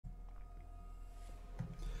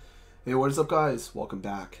Hey, what is up guys? Welcome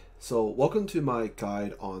back. So welcome to my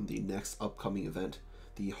guide on the next upcoming event,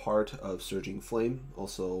 the Heart of Surging Flame,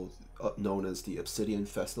 also known as the Obsidian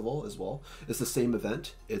Festival as well. It's the same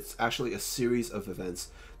event. It's actually a series of events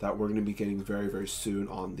that we're going to be getting very soon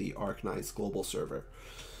on the Arknights global server.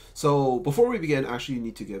 So before we begin, actually you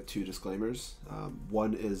need to give two disclaimers.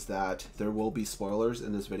 One is that there will be spoilers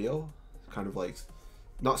in this video, kind of like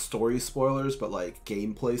not story spoilers, but like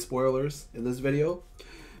gameplay spoilers in this video,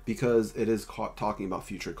 because it is talking about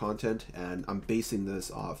future content, and I'm basing this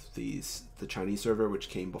off the Chinese server which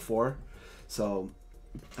came before. So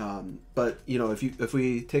but you know, if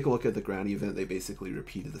we take a look at the granny event, they basically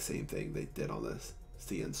repeated the same thing they did on this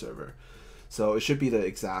CN server, so it should be the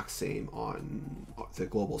exact same on the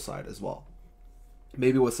global side as well,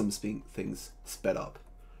 maybe with some things sped up,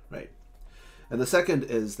 right? And the second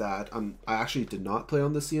is that I actually did not play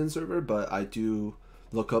on the CN server, but I do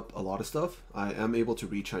look up a lot of stuff. I am able to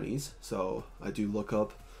read Chinese, so I do look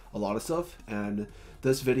up a lot of stuff, and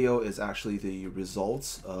this video is actually the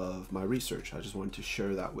results of my research. I just wanted to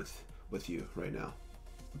share that with you right now.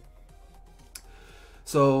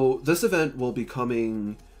 So this event will be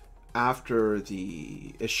coming after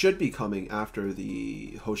it should be coming after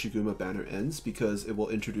the Hoshiguma banner ends, because it will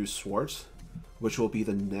introduce Swartz, which will be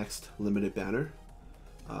the next limited banner.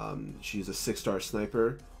 She's a 6-star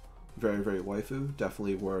sniper, very waifu,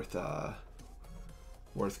 definitely worth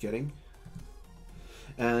getting.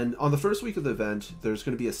 And on the first week of the event, there's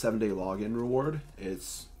going to be a 7-day login reward.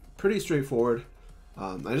 It's pretty straightforward.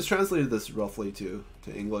 I just translated this roughly to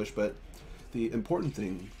English, but the important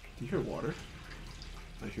thing, do you hear water?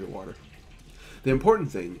 I hear water. The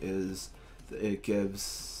important thing is it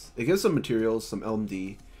gives some materials, some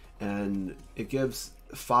LMD, and it gives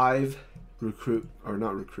 5 recruit, or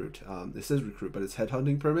not recruit, it says recruit, but it's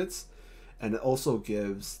headhunting permits, and it also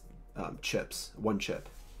gives chips, 1 chip,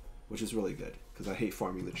 which is really good, because I hate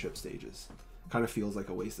farming the chip stages. Kind of feels like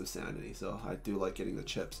a waste of sanity, so I do like getting the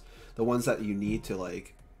chips, the ones that you need to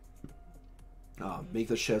like make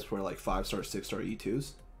the chips for like 5-star, 6-star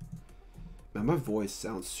E2s. Man, my voice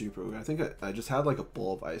sounds super weird. I think I just had like a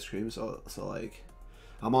bowl of ice cream, so like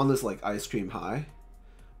I'm on this like ice cream high.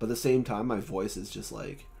 But at the same time, my voice is just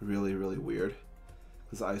like really weird,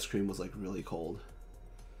 because the ice cream was like really cold.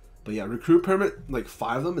 But yeah, recruit permit, like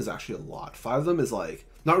 5 of them is actually a lot. 5 of them is like,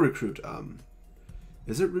 not recruit,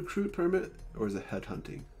 is it recruit permit or is it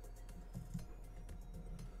headhunting?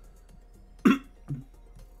 I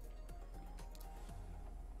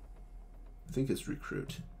think it's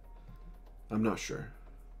recruit. I'm not sure.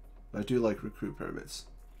 I do like recruit permits.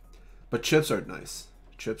 But chips are nice.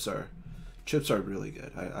 Chips are really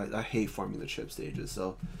good. I hate farming the chip stages,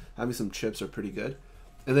 so having some chips are pretty good.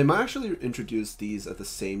 And they might actually introduce these at the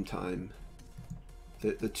same time,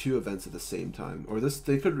 the 2 events at the same time, or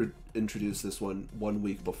they could introduce this one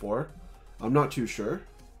week before. I'm not too sure.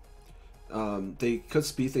 They could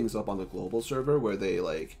speed things up on the global server where they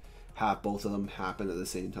like have both of them happen at the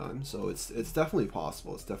same time. So it's definitely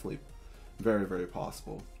possible. It's definitely very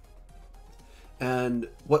possible. And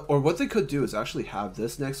what they could do is actually have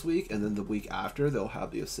this next week, and then the week after they'll have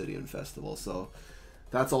the Obsidian Festival. So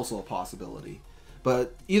that's also a possibility.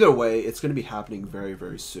 But either way, it's going to be happening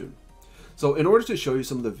very soon. So in order to show you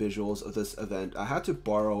some of the visuals of this event, I had to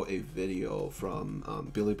borrow a video from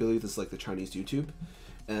Bilibili. This is like the Chinese YouTube.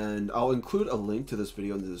 And I'll include a link to this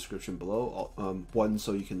video in the description below. 1,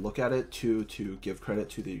 so you can look at it. 2, to give credit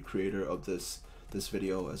to the creator of this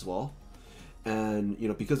video as well. And you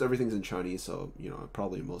know, because everything's in Chinese, so you know,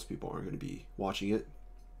 probably most people aren't going to be watching it,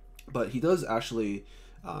 but he does actually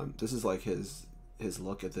this is like his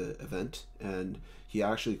look at the event, and he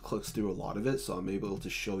actually clicks through a lot of it, so I'm able to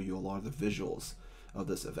show you a lot of the visuals of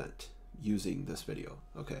this event using this video.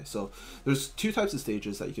 Okay, so there's 2 types of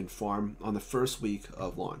stages that you can farm on the first week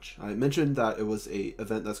of launch. I mentioned that it was a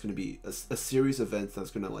event that's going to be a series of events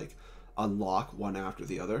that's going to like unlock one after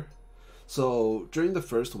the other. So during the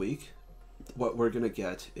first week, what we're going to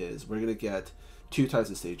get is 2 types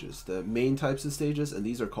of stages. The main types of stages, and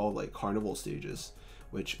these are called like carnival stages,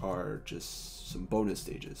 which are just some bonus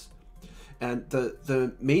stages. And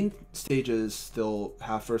the main stages still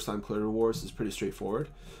have first time clear rewards. Is pretty straightforward,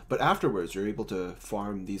 but afterwards you're able to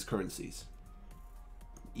farm these currencies,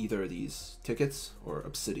 either these tickets or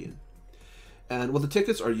obsidian. And what the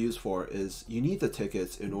tickets are used for is you need the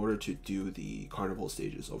tickets in order to do the carnival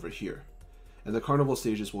stages over here. And the carnival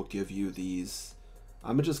stages will give you these,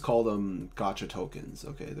 I'm gonna just call them gacha tokens.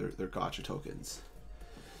 Okay, they're gacha tokens.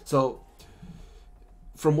 So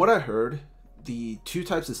from what I heard, the 2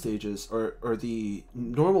 types of stages, or the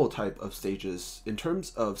normal type of stages, in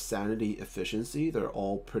terms of sanity efficiency, they're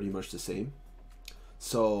all pretty much the same.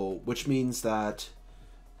 So, which means that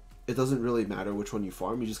it doesn't really matter which one you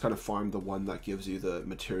farm. You just kind of farm the one that gives you the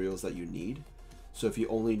materials that you need. So if you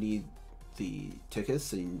only need the tickets,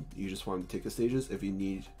 then you just farm the ticket stages. If you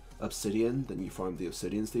need obsidian, then you farm the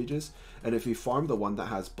obsidian stages. And if you farm the one that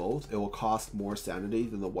has both, it will cost more sanity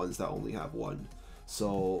than the ones that only have one.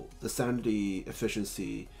 So the sanity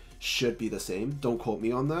efficiency should be the same. Don't quote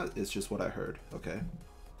me on that. It's just what I heard. Okay.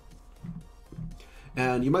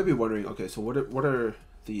 And you might be wondering, okay, so what are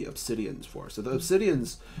the obsidians for? So the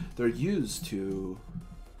obsidians, they're used to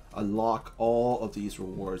unlock all of these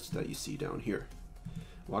rewards that you see down here.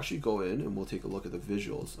 We'll actually go in and we'll take a look at the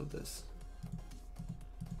visuals of this.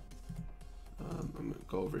 I'm going to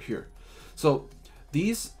go over here. So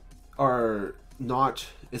these are not,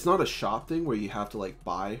 it's not a shop thing where you have to like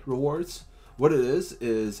buy rewards. What it is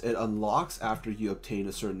it unlocks after you obtain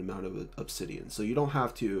a certain amount of obsidian. So you don't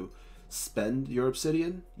have to spend your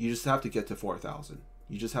obsidian, you just have to get to 4,000.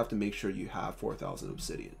 You just have to make sure you have 4,000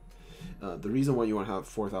 obsidian. The reason why you want to have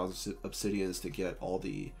 4,000 obsidian is to get all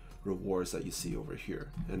the rewards that you see over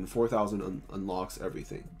here. And 4,000 unlocks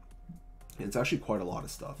everything. And it's actually quite a lot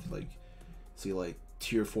of stuff. Like, see, like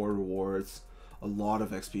tier 4 rewards, a lot of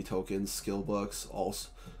XP tokens, skill books, also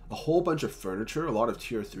a whole bunch of furniture, a lot of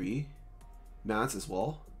tier 3 mats as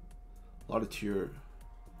well. A lot of tier,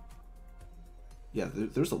 yeah,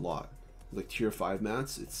 there's a lot. Like tier 5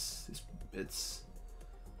 mats, it's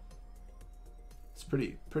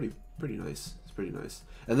pretty nice. It's pretty nice.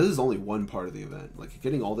 And this is only one part of the event. Like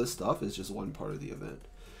getting all this stuff is just one part of the event.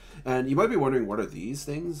 And you might be wondering, what are these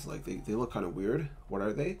things? Like they look kind of weird. What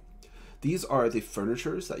are they? These are the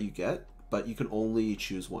furnitures that you get, but you can only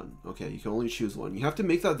choose one. Okay, you can only choose one. You have to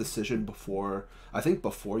make that decision before, I think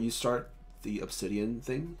before you start the obsidian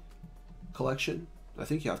thing collection. I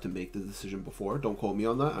think you have to make the decision before. Don't quote me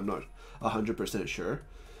on that. I'm not 100% sure.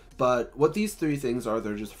 But what these three things are,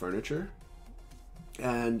 they're just furniture.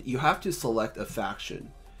 And you have to select a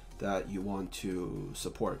faction that you want to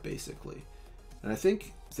support, basically. And I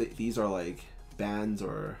think these are like bands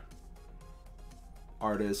or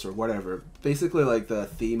artists or whatever. Basically, like the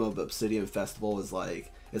theme of the Obsidian Festival is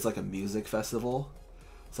like, it's like a music festival.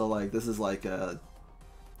 So like this is like a,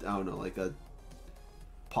 I don't know, like a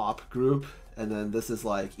pop group, and then this is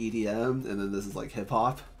like EDM, and then this is like hip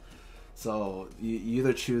hop. So you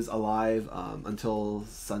either choose Alive, Until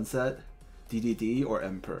Sunset, DDD, or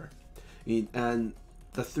Emperor. And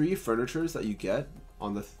the three furnitures that you get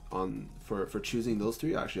for choosing those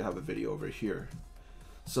three, I actually have a video over here.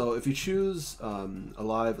 So if you choose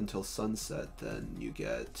Alive Until Sunset, then you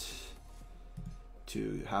get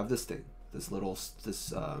to have this thing,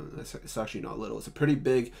 it's actually not little, it's a pretty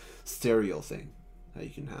big stereo thing that you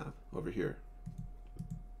can have over here.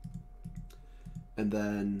 And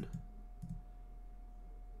then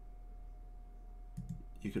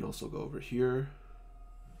you can also go over here.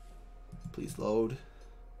 Please load.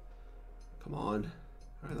 Come on.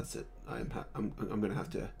 All right, that's it. I'm gonna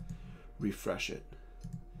have to refresh it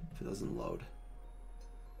if it doesn't load.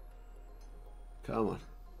 Come on.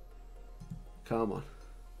 Come on.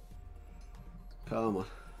 Come on.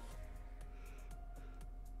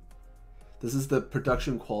 This is the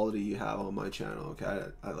production quality you have on my channel. Okay,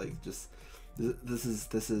 I like just this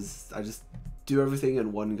is I just do everything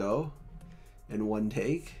in one go, in one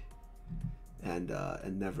take, and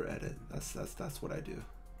never edit. That's what I do.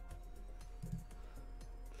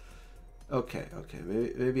 Okay,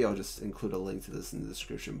 maybe I'll just include a link to this in the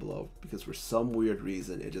description below, because for some weird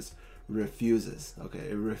reason it just refuses. Okay,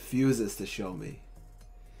 it refuses to show me,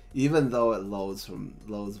 even though it loads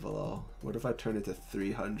below. What if I turn it to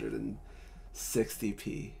 360p?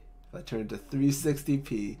 If I turn it to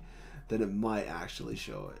 360p, then it might actually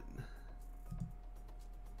show it.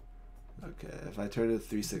 Okay, if I turn it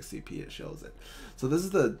to 360p, it shows it. So this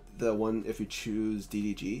is the one. If you choose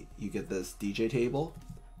DDG, you get this DJ table.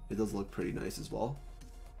 It does look pretty nice as well.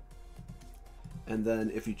 And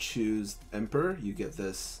then if you choose Emperor, you get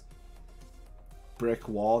this brick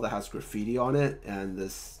wall that has graffiti on it, and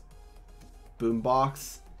this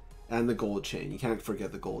boombox, and the gold chain. You can't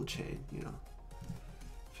forget the gold chain, you know.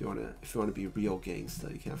 If you want to be real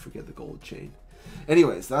gangsta, you can't forget the gold chain.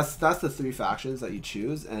 Anyways, that's the three factions that you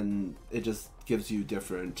choose, and it just gives you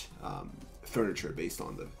different furniture based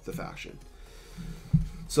on the faction.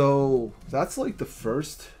 So that's like the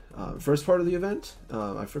first part of the event.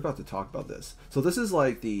 I forgot to talk about this. So this is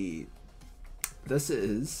like the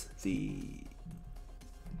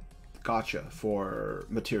gacha for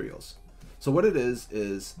materials. So what it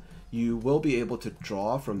is you will be able to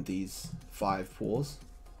draw from these 5 pools,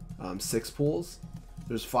 6 pools.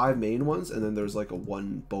 There's 5 main ones, and then there's like a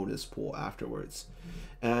 1 bonus pool afterwards.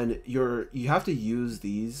 and you have to use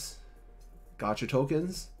these gacha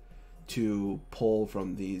tokens to pull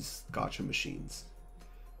from these gacha machines.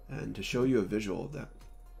 And to show you a visual of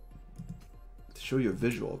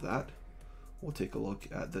that, we'll take a look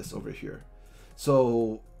at this over here.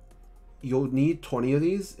 So you'll need 20 of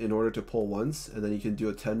these in order to pull once, and then you can do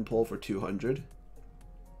a 10 pull for 200.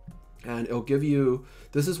 And it'll give you,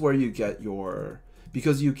 this is where you get your,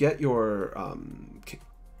 because you get your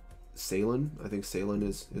Salen, I think Salen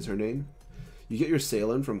is her name. You get your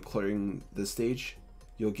Salen from clearing this stage.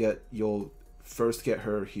 You'll first get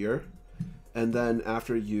her here, and then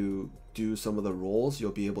after you do some of the rolls,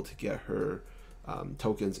 you'll be able to get her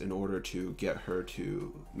tokens in order to get her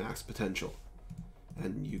to max potential.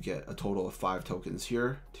 And you get a total of 5 tokens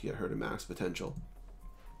here to get her to max potential.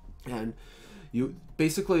 And you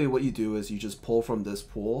basically, what you do is you just pull from this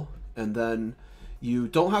pool, and then you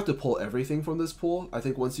don't have to pull everything from this pool. I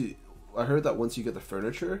think I heard that once you get the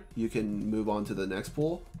furniture, you can move on to the next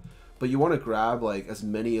pool, but you want to grab like as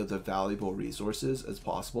many of the valuable resources as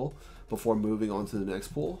possible before moving on to the next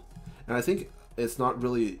pool. And I think it's not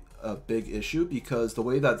really a big issue, because the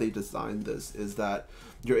way that they designed this is that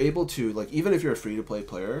you're able to, like, even if you're a free-to-play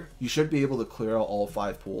player, you should be able to clear out all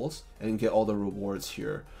 5 pools and get all the rewards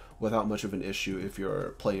here without much of an issue if you're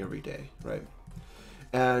playing every day, right?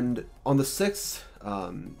 And on the sixth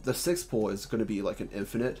pool is going to be like an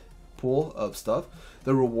infinite pool of stuff.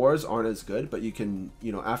 The rewards aren't as good, but you can,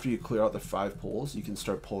 after you clear out the 5 pools, you can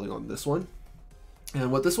start pulling on this one.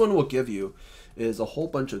 And what this one will give you is a whole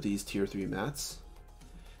bunch of these tier 3 mats.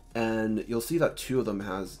 And you'll see that 2 of them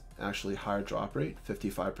has actually higher drop rate,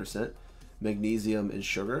 55%, magnesium and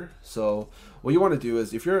sugar. So what you want to do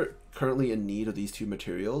is, if you're currently in need of these 2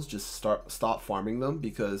 materials, just stop farming them,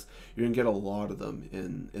 because you're gonna get a lot of them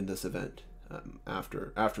in this event,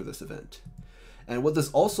 after this event. And what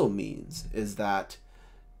this also means is that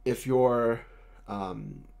if you're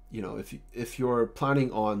if you're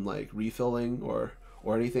planning on like refilling or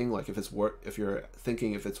anything, like if you're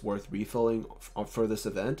thinking if it's worth refilling for this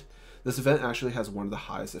event actually has one of the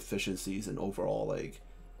highest efficiencies and overall like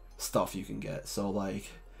stuff you can get. So like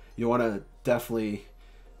you want to definitely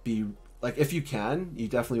be like, if you can, you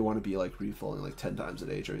definitely want to be like refilling like 10 times a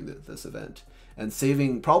day during this event, and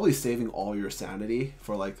probably saving all your sanity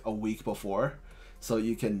for like a week before, so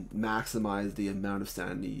you can maximize the amount of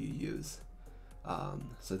sanity you use.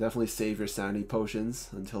 So definitely save your sanity potions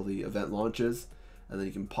until the event launches, and then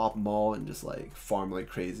you can pop them all and just like farm like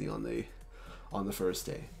crazy on the first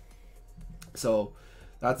day. So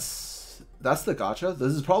that's the gacha.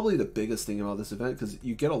 This is probably the biggest thing about this event, because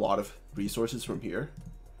you get a lot of resources from here,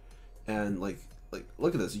 and like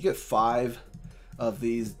look at this, you get 5 of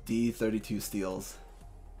these D32 steels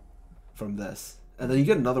from this, and then you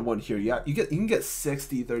get another one here. You can get 6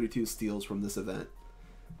 D32 steels from this event.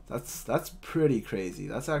 That's pretty crazy.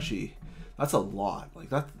 That's a lot. Like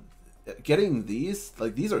that, getting these,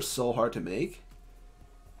 like, these are so hard to make.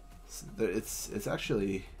 It's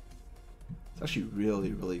actually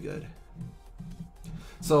really, really good.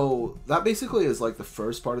 So that basically is like the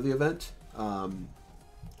first part of the event.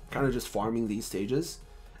 Kind of just farming these stages,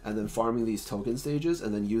 and then farming these token stages,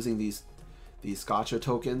 and then using these gacha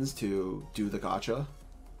tokens to do the gacha,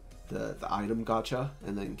 the item gacha,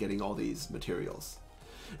 and then getting all these materials.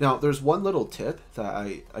 Now, there's one little tip that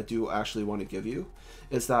I do actually want to give you,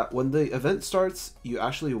 is that when the event starts, you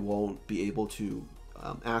actually won't be able to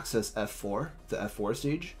access F4, the F4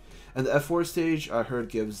 stage. And the F4 stage, I heard,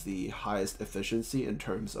 gives the highest efficiency in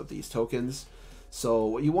terms of these tokens. So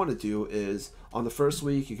what you want to do is, on the first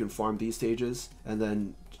week, you can farm these stages, and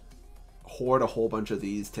then hoard a whole bunch of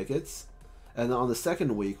these tickets. And then on the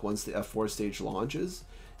second week, once the F4 stage launches,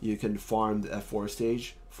 you can farm the F4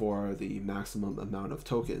 stage for the maximum amount of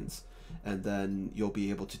tokens, and then you'll be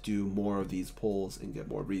able to do more of these pulls and get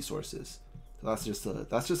more resources. So that's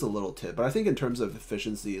just a little tip, but I think in terms of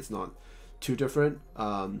efficiency, it's not too different.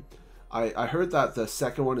 I heard that the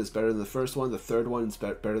second one is better than the first one, the third one is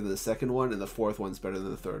better than the second one, and the fourth one's better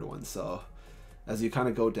than the third one. So as you kind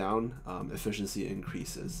of go down, efficiency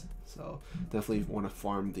increases. So definitely want to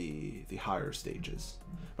farm the higher stages.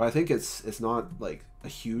 But I think it's not like a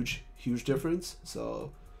huge difference.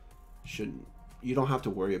 So you don't have to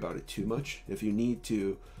worry about it too much. If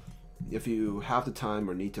you have the time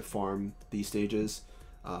or need to farm these stages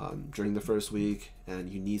during the first week, and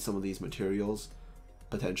you need some of these materials,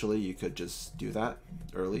 potentially you could just do that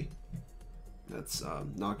early. That's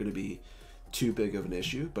not going to be too big of an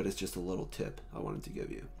issue, but it's just a little tip I wanted to give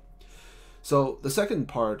you. So the second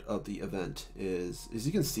part of the event is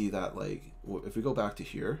you can see that, like, if we go back to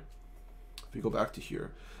here,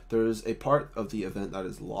 there's a part of the event that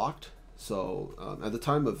is locked. So at the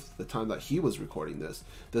time that he was recording this,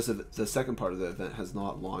 the second part of the event has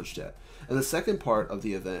not launched yet. And the second part of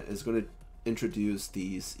the event is going to introduce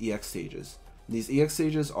these EX stages. And these EX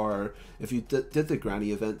stages are, if you did the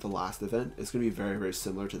Granny event, the last event, it's going to be very, very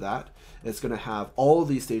similar to that. It's going to have, all of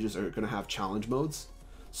these stages are going to have challenge modes.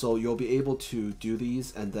 So you'll be able to do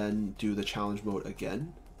these and then do the challenge mode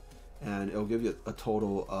again. And it'll give you a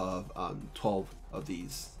total of 12 of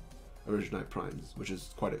these Originite Primes, which is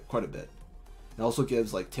quite a bit. It also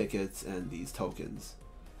gives like tickets and these tokens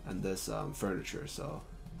and this furniture. So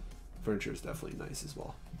furniture is definitely nice as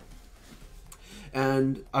well.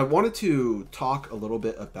 And I wanted to talk a little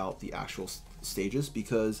bit about the actual stages,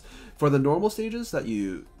 because for the normal stages that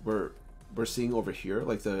we're seeing over here,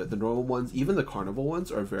 like the normal ones, even the carnival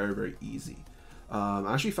ones, are very, very easy. I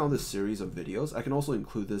actually found this series of videos. I can also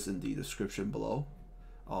include this in the description below.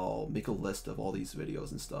 I'll make a list of all these videos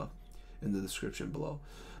and stuff in the description below.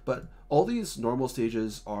 But all these normal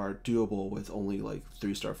stages are doable with only like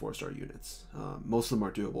 3-star, 4-star units. Most of them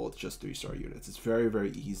are doable with just 3-star units. It's very,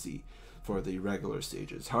 very easy for the regular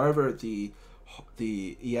stages. However, the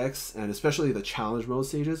EX and especially the challenge mode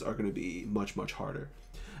stages are going to be much, much harder.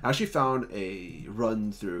 I actually found a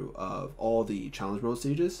run through of all the challenge mode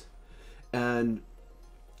stages, and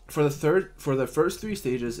for the first 3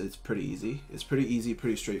 stages, it's pretty easy. It's pretty easy,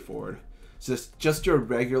 pretty straightforward. It's just your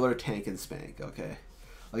regular tank and spank. Okay,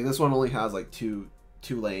 like this one only has like two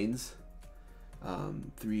lanes,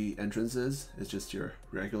 3 entrances. It's just your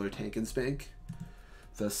regular tank and spank.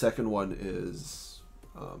 The second one is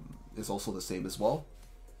also the same as well.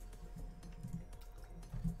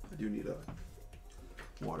 I do need a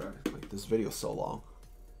water. Like, this video is so long.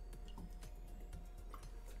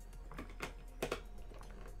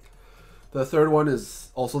 The third one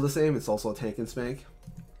is also the same. It's also a tank and spank.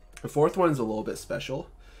 The fourth one is a little bit special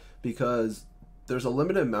because there's a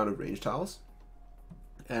limited amount of range tiles,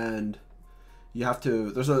 and you have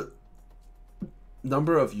to, there's a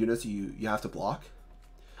number of units you have to block,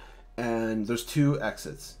 and there's 2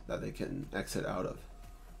 exits that they can exit out of.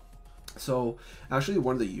 So actually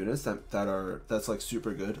one of the units that's like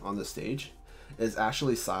super good on the stage is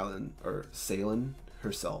actually Salen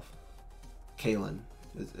herself. Kaylin.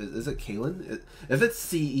 Is it Kaylin? If it's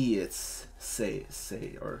CE, it's say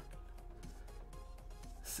or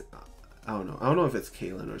I don't know. I don't know if it's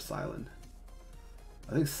Kaylin or Silen.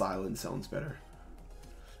 I think Silen sounds better.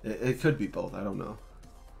 It could be both. I don't know.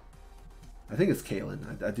 I think it's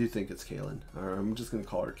Kaylin. I do think it's Kaylin. Or I'm just gonna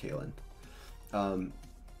call her Kaylin.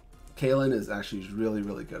 Kaylin is actually really,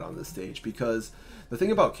 really good on this stage because the thing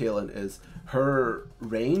about Kaylin is her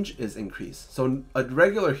range is increased. So a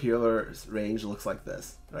regular healer's range looks like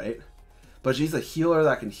this, right? But she's a healer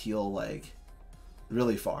that can heal like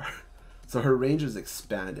really far. So her range is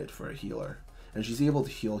expanded for a healer, and she's able to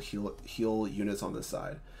heal units on this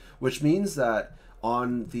side, which means that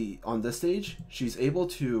on this stage she's able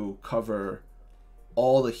to cover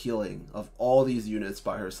all the healing of all these units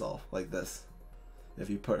by herself, like this. If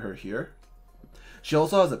you put her here, she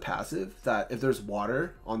also has a passive that if there's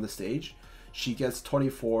water on the stage, she gets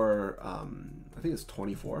 24. I think it's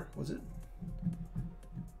 24. Was it?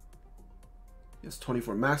 Yes,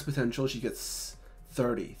 24 max potential. She gets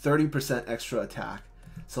 30% extra attack,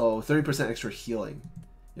 so 30% extra healing.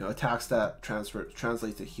 You know, attack stat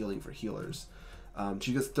translates to healing for healers.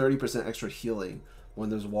 She gets 30% extra healing when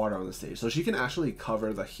there's water on the stage, so she can actually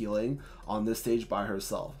cover the healing on this stage by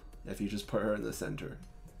herself if you just put her in the center.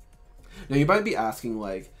 Now you might be asking,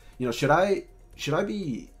 like, you know, should I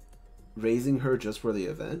be raising her just for the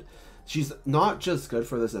event? She's not just good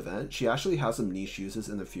for this event. She actually has some niche uses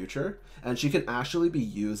in the future, and she can actually be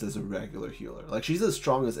used as a regular healer. Like, she's as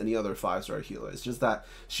strong as any other 5-star healer. It's just that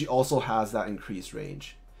she also has that increased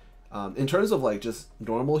range. In terms of like just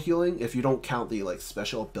normal healing, if you don't count the like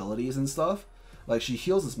special abilities and stuff, like she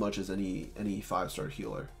heals as much as any 5-star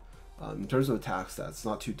healer. In terms of attack stats,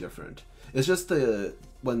 not too different. It's just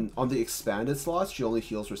when on the expanded slots, she only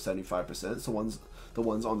heals for 75%. So the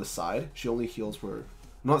ones on the side, she only heals for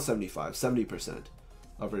not 70%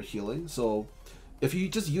 of her healing. So if you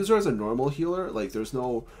just use her as a normal healer, like there's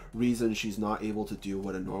no reason she's not able to do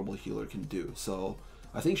what a normal healer can do. So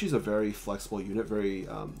I think she's a very flexible unit, very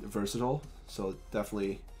versatile. So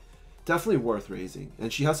definitely worth raising.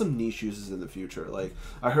 And she has some niche uses in the future. Like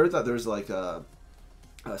I heard that there's like a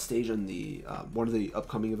stage in the one of the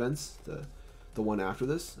upcoming events, the one after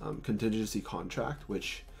this, contingency contract,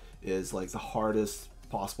 which is like the hardest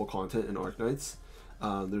possible content in Arknights.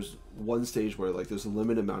 There's one stage where like there's a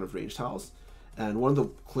limited amount of range tiles, and one of the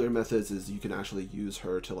clear methods is you can actually use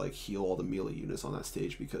her to like heal all the melee units on that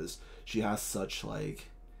stage because she has such like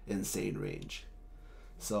insane range.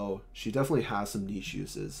 So she definitely has some niche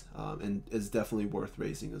uses, and is definitely worth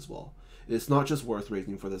raising as well. It's not just worth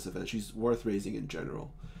raising for this event; she's worth raising in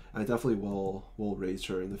general. I definitely will raise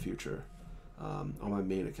her in the future on my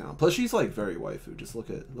main account. Plus, she's like very waifu. Just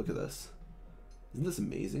look at this. Isn't this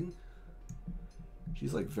amazing?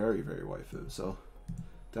 She's like very waifu. So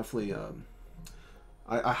definitely,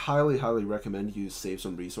 I highly recommend you save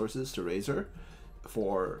some resources to raise her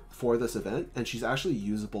for this event, and she's actually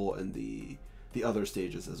usable in the other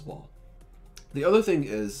stages as well. The other thing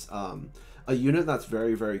is a unit that's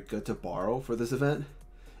very good to borrow for this event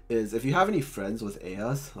is if you have any friends with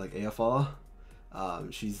Ayas, like Ayafala,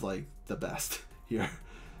 she's like the best here.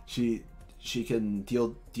 She can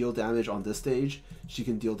deal damage on this stage, she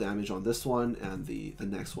can deal damage on this one and the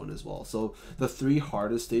next one as well. So the 3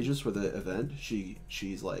 hardest stages for the event,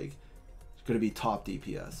 she's like gonna be top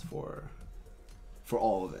DPS for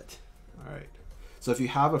all of it. All right. So if you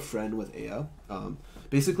have a friend with Aya,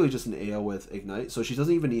 basically just an Aya with Ignite, so she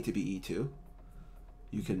doesn't even need to be E2.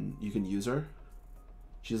 You can use her.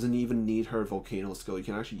 She doesn't even need her Volcano skill. You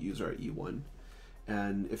can actually use her at E1.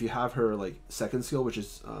 And if you have her like second skill, which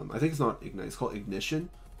is I think it's not Ignite, it's called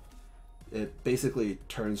Ignition. It basically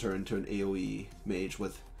turns her into an AoE mage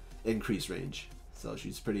with increased range. So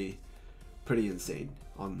she's pretty insane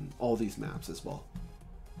on all these maps as well.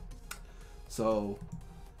 So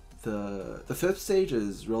the 5th stage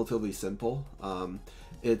is relatively simple.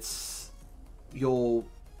 You'll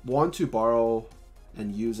want to borrow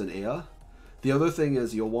and use an Aya. The other thing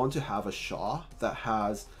is you'll want to have a Shaw that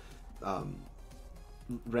has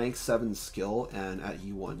rank 7 skill, and at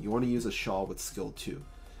E1 you want to use a Shaw with skill 2.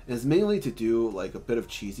 And it's mainly to do like a bit of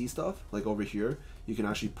cheesy stuff. Like over here you can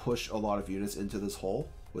actually push a lot of units into this hole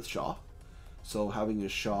with Shaw. So having a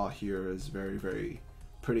Shaw here is very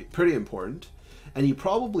pretty important. And you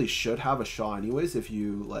probably should have a Shaw anyways if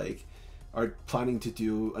you like are planning to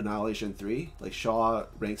do Annihilation 3. Like Shaw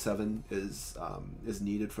rank 7 is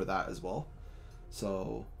needed for that as well.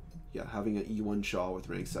 So yeah, having an E1 Shaw with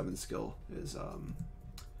rank 7 skill is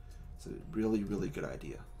it's a really good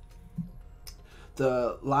idea.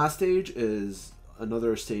 The last stage is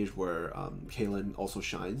another stage where Kaylin also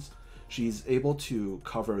shines. She's able to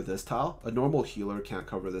cover this tile. A normal healer can't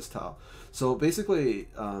cover this tile. So basically,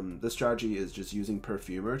 the strategy is just using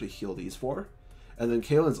Perfumer to heal these 4. And then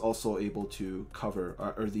Kaylin's also able to cover,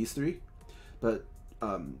 or these 3. But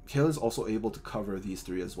Kaylin's also able to cover these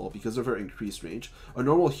 3 as well because of her increased range. A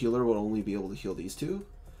normal healer would only be able to heal these 2.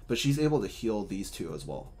 But she's able to heal these 2 as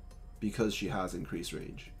well because she has increased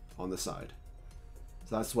range on the side.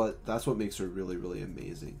 So that's what makes her really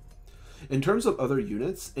amazing. In terms of other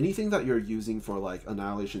units, anything that you're using for like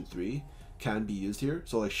Annihilation 3 can be used here.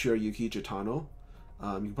 So like Shirayuki, Gitano,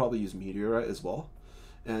 you can probably use Meteorite as well.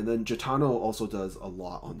 And then Gitano also does a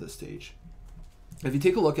lot on this stage. If you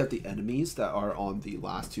take a look at the enemies that are on the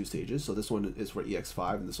last 2 stages, so this one is for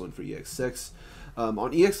EX5 and this one for EX6. On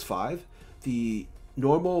EX5, the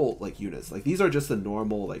normal like units, like these are just the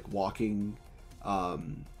normal like walking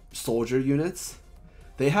soldier units.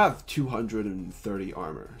 They have 230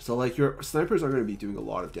 armor, so like your snipers are going to be doing a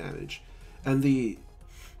lot of damage, and the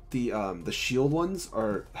shield ones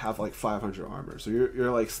have like 500 armor. So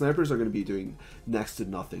your like snipers are going to be doing next to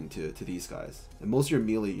nothing to these guys, and most of your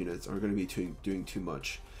melee units are going to be doing too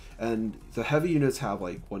much. And the heavy units have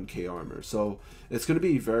like 1k armor, so it's going to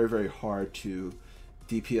be very hard to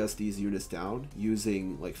DPS these units down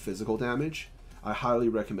using like physical damage. I highly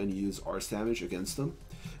recommend you use arts damage against them.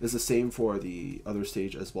 It's the same for the other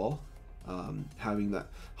stage as well. Having that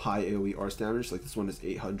high AoE arts damage, like this one is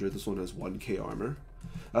 800, this one has 1k armor.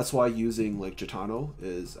 That's why using like Gitano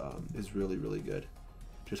is really good.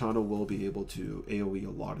 Gitano will be able to AoE a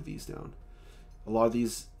lot of these down. A lot of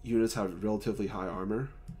these units have relatively high armor,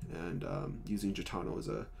 and using Gitano is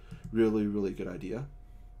a really good idea.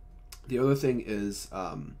 The other thing is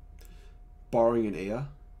borrowing an Aya,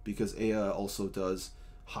 because Aya also does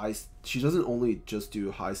high. She doesn't only just do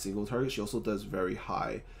high single target, she also does very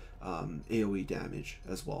high AoE damage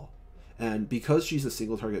as well. And because she's a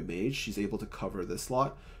single target mage, she's able to cover this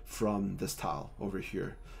slot from this tile over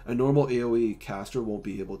here. A normal AoE caster won't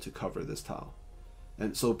be able to cover this tile.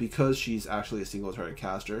 And so because she's actually a single target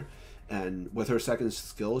caster, and with her second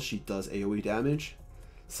skill she does AoE damage,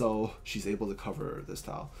 so she's able to cover this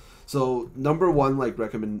tile. So number one like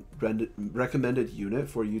recommended unit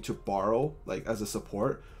for you to borrow like as a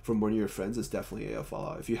support from one of your friends is definitely Aya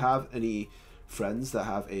Fallout. If you have any friends that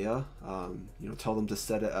have Aya, you know, tell them to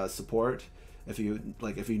set it as support. If you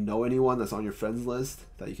know anyone that's on your friends list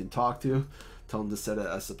that you can talk to, tell them to set it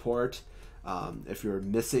as support. If you're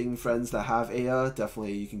missing friends that have Aya,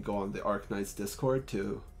 definitely you can go on the Arknights Discord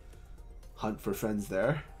to hunt for friends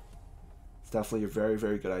there. It's definitely a very,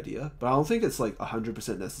 very good idea. But I don't think it's like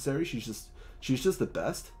 100% necessary. She's just the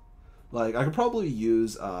best. Like, I could probably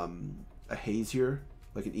use a haze here,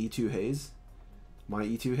 like an E2 haze. My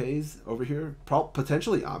E2 haze over here.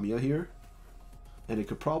 Potentially Amiya here. And it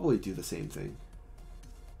could probably do the same thing.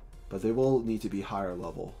 But they will need to be higher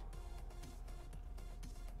level.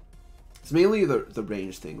 It's mainly the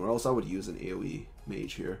range thing, or else I would use an AoE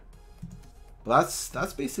mage here. But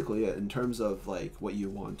that's basically it in terms of like what you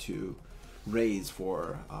want to raise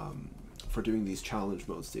for doing these challenge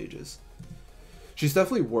mode stages. She's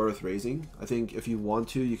definitely worth raising. I think if you want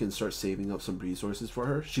to, you can start saving up some resources for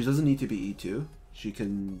her. She doesn't need to be E2. She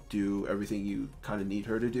can do everything you kind of need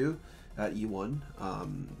her to do at E1.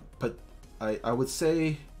 But I would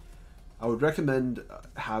say I would recommend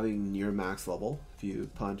having near max level if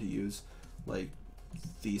you plan to use like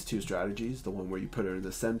these two strategies, the one where you put her in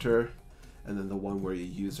the center and then the one where you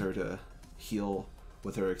use her to heal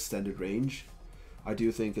with her extended range. I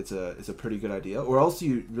do think it's a pretty good idea, or else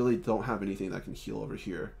you really don't have anything that can heal over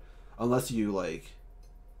here unless you like,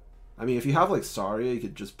 I mean, if you have like Saria, you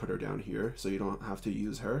could just put her down here so you don't have to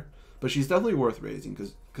use her, but she's definitely worth raising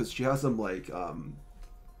because she has some like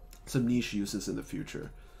some niche uses in the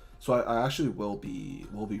future. So I actually will be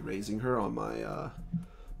raising her on my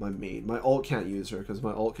my main. My ult can't use her because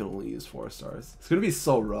my ult can only use 4 stars. It's gonna be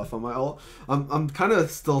so rough on my ult. I'm kind of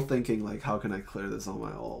still thinking like, how can I clear this on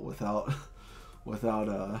my ult without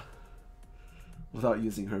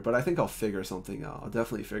using her? But I think I'll figure something out. I'll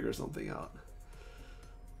definitely figure something out.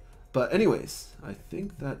 But anyways, I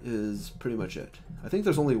think that is pretty much it. I think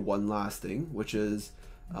there's only one last thing, which is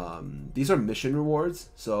these are mission rewards.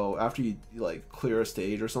 So after you like clear a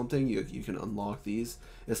stage or something, you can unlock these.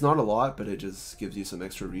 It's not a lot, but it just gives you some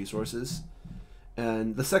extra resources.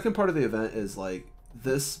 And the second part of the event is like,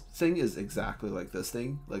 this thing is exactly like this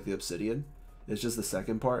thing, like the Obsidian. It's just the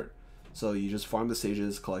second part. So you just farm the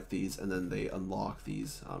stages, collect these, and then they unlock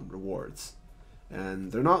these rewards.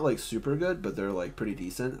 And they're not like super good, but they're like pretty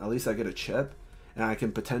decent. At least I get a chip, and I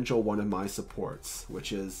can potential one of my supports,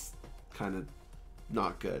 which is kind of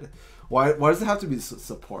not good. Why does it have to be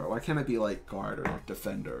support? Why can't it be like guard or like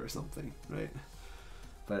defender or something, right?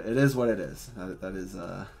 But it is what it is. That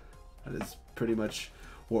is pretty much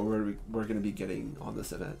what we're going to be getting on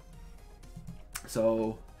this event.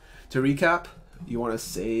 So to recap, you want to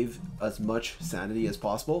save as much sanity as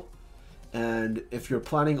possible, and if you're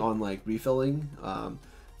planning on like refilling,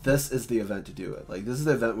 this is the event to do it. Like, this is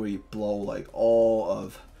the event where you blow like all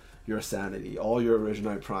of your sanity, all your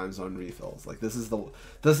Originite primes on refills. Like, this is the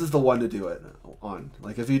one to do it on.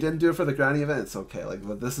 Like, if you didn't do it for the granny event, it's okay. Like,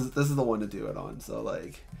 but this is the one to do it on. So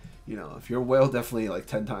like, you know, if you're whale, definitely like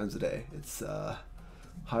 10 times a day. It's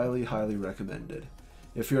highly recommended.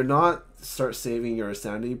 If you're not, start saving your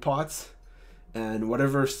sanity pots, and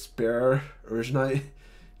whatever spare Originite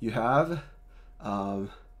you have,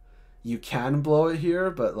 you can blow it here,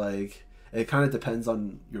 but like, it kind of depends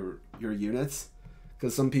on your units,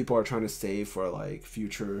 because some people are trying to save for like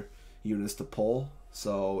future units to pull.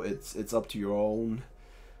 So it's up to your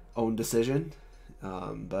own decision.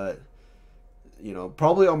 But you know,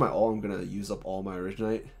 probably on my ult, I'm gonna use up all my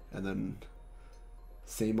Originite, and then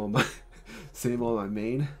same on my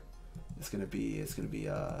main. It's gonna be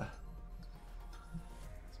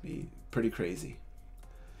pretty crazy.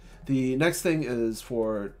 The next thing is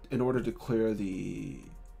in order to clear the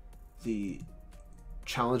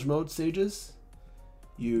challenge mode stages,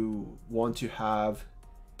 you want to have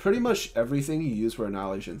pretty much everything you use for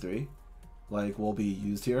Annihilation 3 like will be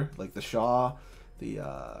used here, like the Shaw, the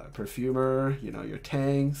Perfumer, you know, your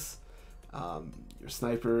tanks, your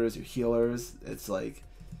snipers, your healers. It's like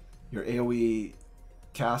your AoE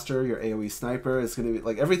caster, your AoE sniper. It's going to be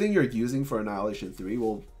like everything you're using for Annihilation 3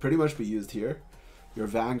 will pretty much be used here. Your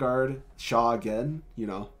Vanguard, Shaw again, you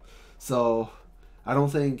know. So I don't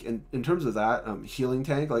think in terms of that, healing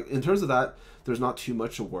tank, like in terms of that, there's not too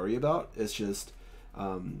much to worry about. It's just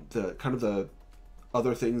the kind of the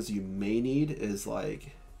other things you may need is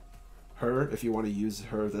like her, if you want to use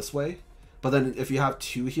her this way. But then if you have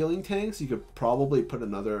 2 healing tanks, you could probably put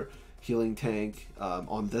another healing tank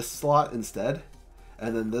on this slot instead.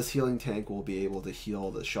 And then this healing tank will be able to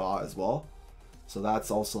heal the Shaw as well. So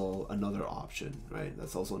that's also another option, right?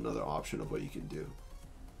 That's also another option of what you can do.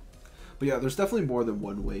 But yeah, there's definitely more than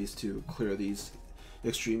one ways to clear these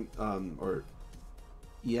extreme or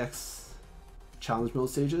EX challenge mode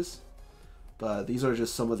stages. But these are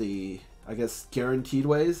just some of the, I guess, guaranteed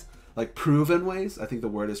ways, like proven ways. I think the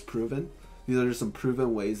word is proven. These are just some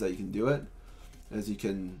proven ways that you can do it. As you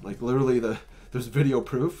can, like literally there's video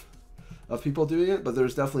proof of people doing it, but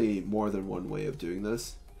there's definitely more than one way of doing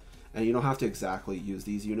this. And you don't have to exactly use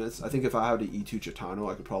these units. I think if I had an E2 Chitano,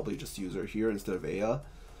 I could probably just use her here instead of Aya.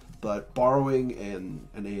 But borrowing an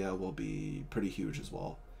Aya will be pretty huge as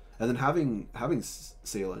well. And then having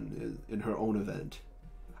Salen in her own event.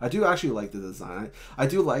 I do actually like the design. I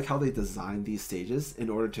do like how they designed these stages in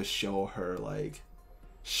order to show her, like,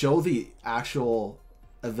 show the actual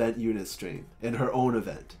event unit strength in her own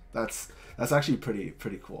event. That's actually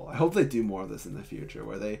pretty cool. I hope they do more of this in the future,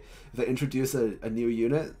 where if they introduce a new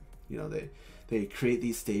unit, you know, they create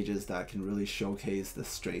these stages that can really showcase the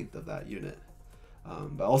strength of that unit,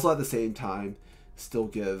 but also at the same time still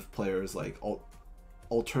give players like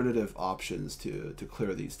alternative options to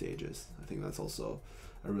clear these stages. I think that's also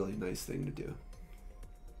a really nice thing to do.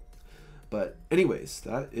 But anyways,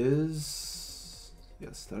 that is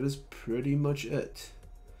pretty much it.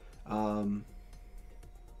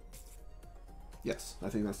 Yes, I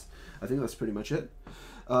think that's pretty much it.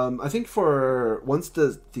 I think for once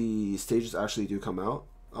the stages actually do come out,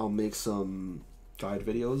 I'll make some guide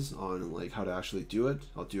videos on like how to actually do it.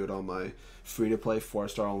 I'll do it on my free-to-play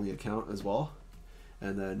 4-star only account as well,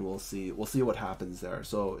 and then we'll see what happens there.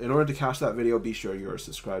 So in order to catch that video, be sure you're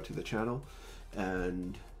subscribed to the channel,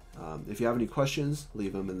 and if you have any questions,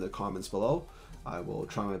 leave them in the comments below. I will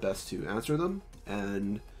try my best to answer them,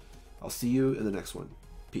 and I'll see you in the next one.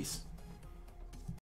 Peace.